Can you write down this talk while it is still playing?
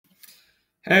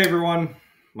Hey everyone,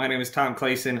 my name is Tom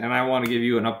Clayson, and I want to give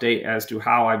you an update as to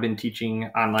how I've been teaching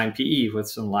online PE with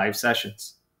some live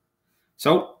sessions.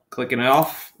 So, clicking it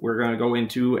off, we're going to go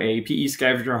into a PE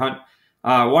scavenger hunt.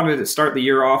 I wanted to start the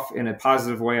year off in a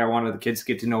positive way. I wanted the kids to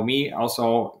get to know me.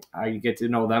 Also, I get to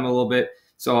know them a little bit.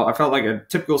 So I felt like a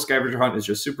typical scavenger hunt is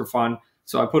just super fun.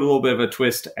 So I put a little bit of a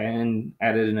twist and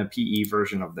added in a PE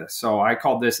version of this. So I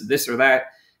called this or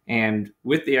that. And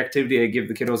with the activity, I give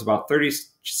the kiddos about 30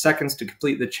 seconds to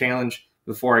complete the challenge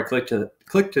before I click to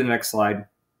the next slide.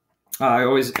 I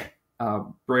always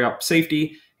bring up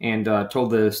safety and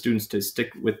told the students to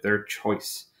stick with their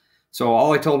choice. So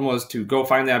all I told them was to go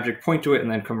find the object, point to it, and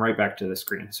then come right back to the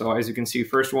screen. So as you can see,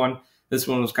 this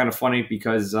one was kind of funny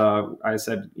because I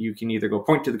said you can either go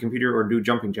point to the computer or do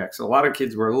jumping jacks. So a lot of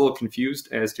kids were a little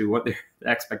confused as to what their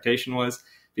expectation was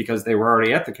because they were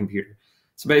already at the computer.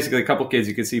 So basically, a couple kids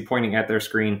you could see pointing at their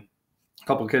screen. A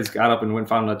couple kids got up and went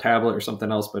found a tablet or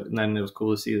something else, but then it was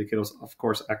cool to see the kiddos, of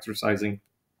course, exercising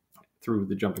through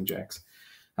the jumping jacks.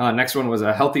 Next one was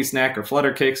a healthy snack or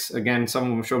flutter kicks. Again, some of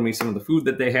them showed me some of the food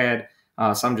that they had.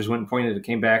 Some just went and pointed, it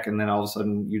came back, and then all of a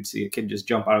sudden you'd see a kid just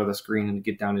jump out of the screen and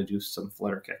get down to do some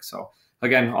flutter kicks. So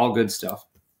again, all good stuff.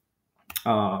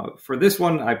 For this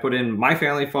one, I put in my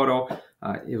family photo.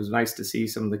 It was nice to see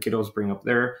some of the kiddos bring up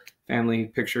their family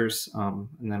pictures. And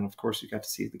then, of course, you got to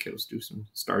see the kiddos do some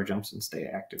star jumps and stay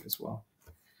active as well.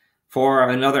 For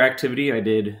another activity, I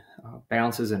did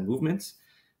balances and movements.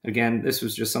 Again, this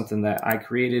was just something that I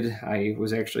created. I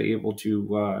was actually able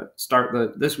to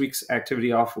start this week's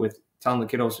activity off with telling the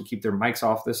kiddos to keep their mics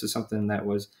off. This is something that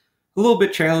was a little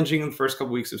bit challenging in the first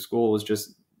couple weeks of school, was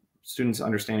just students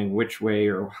understanding which way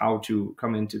or how to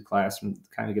come into class and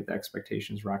kind of get the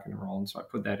expectations rocking and rolling. So I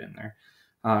put that in there.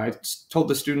 I told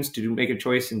the students to make a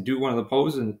choice and do one of the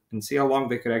poses and see how long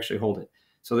they could actually hold it.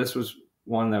 So this was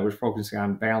one that was focusing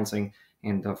on balancing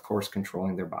and, of course,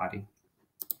 controlling their body.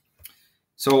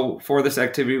 So for this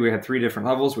activity, we had 3 different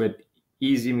levels. We had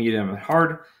easy, medium, and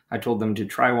hard. I told them to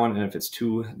try one, and if it's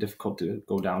too difficult, to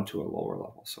go down to a lower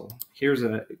level. So here's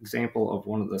an example of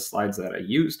one of the slides that I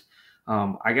used.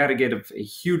 I got to give a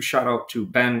huge shout out to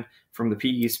Ben from the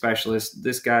PE specialist.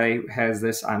 This guy has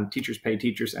this on Teachers Pay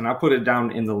Teachers, and I'll put it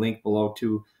down in the link below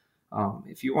too.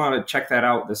 If you want to check that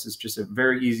out, this is just a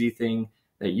very easy thing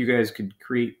that you guys could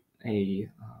create a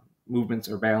movements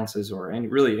or balances or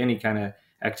any kind of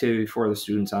activity for the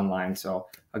students online. So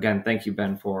again, thank you,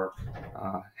 Ben, for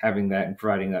having that and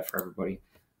providing that for everybody.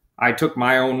 I took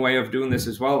my own way of doing this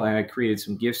as well, and I created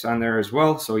some GIFs on there as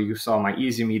well. So you saw my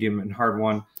easy, medium, and hard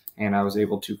one, and I was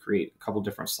able to create a couple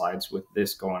different slides with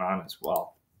this going on as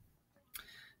well.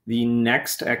 The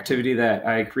next activity that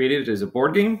I created is a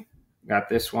board game. Got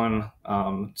this one,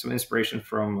 some inspiration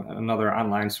from another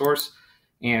online source.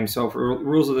 And so for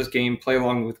rules of this game, play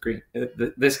along with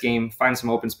this game, find some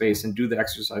open space, and do the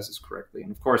exercises correctly.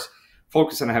 And of course,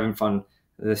 focus on having fun.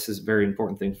 This is a very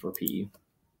important thing for PE.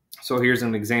 So here's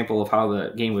an example of how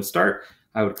the game would start.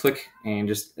 I would click and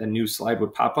just a new slide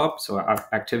would pop up. So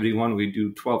activity 1, we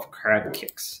do 12 crab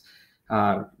kicks.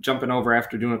 Jumping over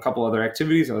after doing a couple other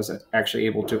activities, I was actually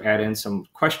able to add in some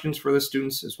questions for the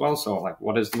students as well. So like,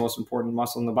 what is the most important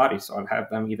muscle in the body? So I'd have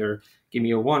them either give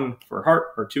me a 1 for heart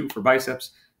or 2 for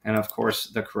biceps. And of course,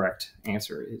 the correct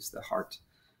answer is the heart.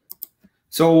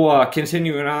 So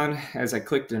continuing on, as I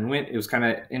clicked and went, it was kind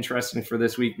of interesting for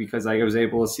this week because I was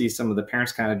able to see some of the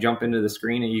parents kind of jump into the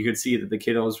screen, and you could see that the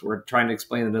kiddos were trying to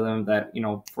explain to them that,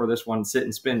 for this one, sit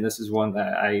and spin, this is one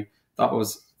that I thought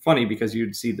was funny because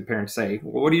you'd see the parents say,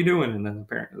 well, what are you doing? And then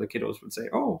the kiddos would say,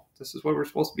 oh, this is what we're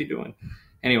supposed to be doing.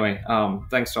 Anyway,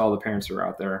 thanks to all the parents who are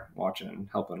out there watching and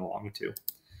helping along too.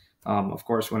 Of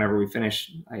course, whenever we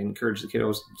finish, I encourage the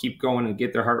kiddos to keep going and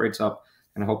get their heart rates up,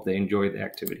 and I hope they enjoy the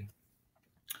activity.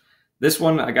 This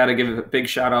one, I got to give a big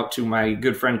shout out to my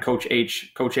good friend, Coach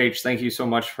H. Coach H, thank you so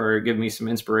much for giving me some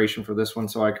inspiration for this one.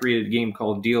 So I created a game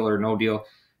called Deal or No Deal.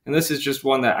 And this is just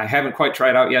one that I haven't quite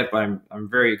tried out yet, but I'm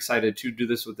very excited to do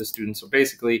this with the students. So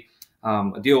basically,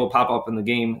 a deal will pop up in the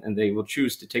game, and they will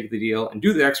choose to take the deal and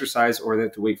do the exercise, or they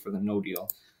have to wait for the no deal.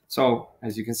 So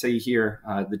as you can see here,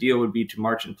 the deal would be to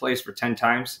march in place for 10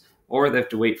 times, or they have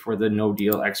to wait for the no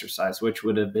deal exercise, which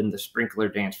would have been the sprinkler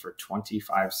dance for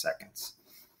 25 seconds.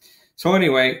 So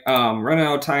anyway, running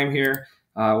out of time here.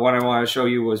 What I want to show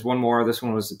you was one more. This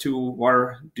one was the two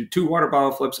water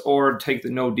bottle flips, or take the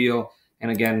no deal.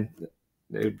 And again,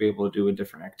 they would be able to do a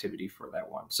different activity for that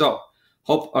one. So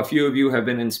hope a few of you have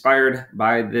been inspired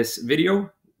by this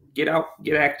video. Get out,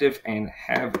 get active, and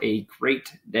have a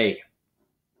great day.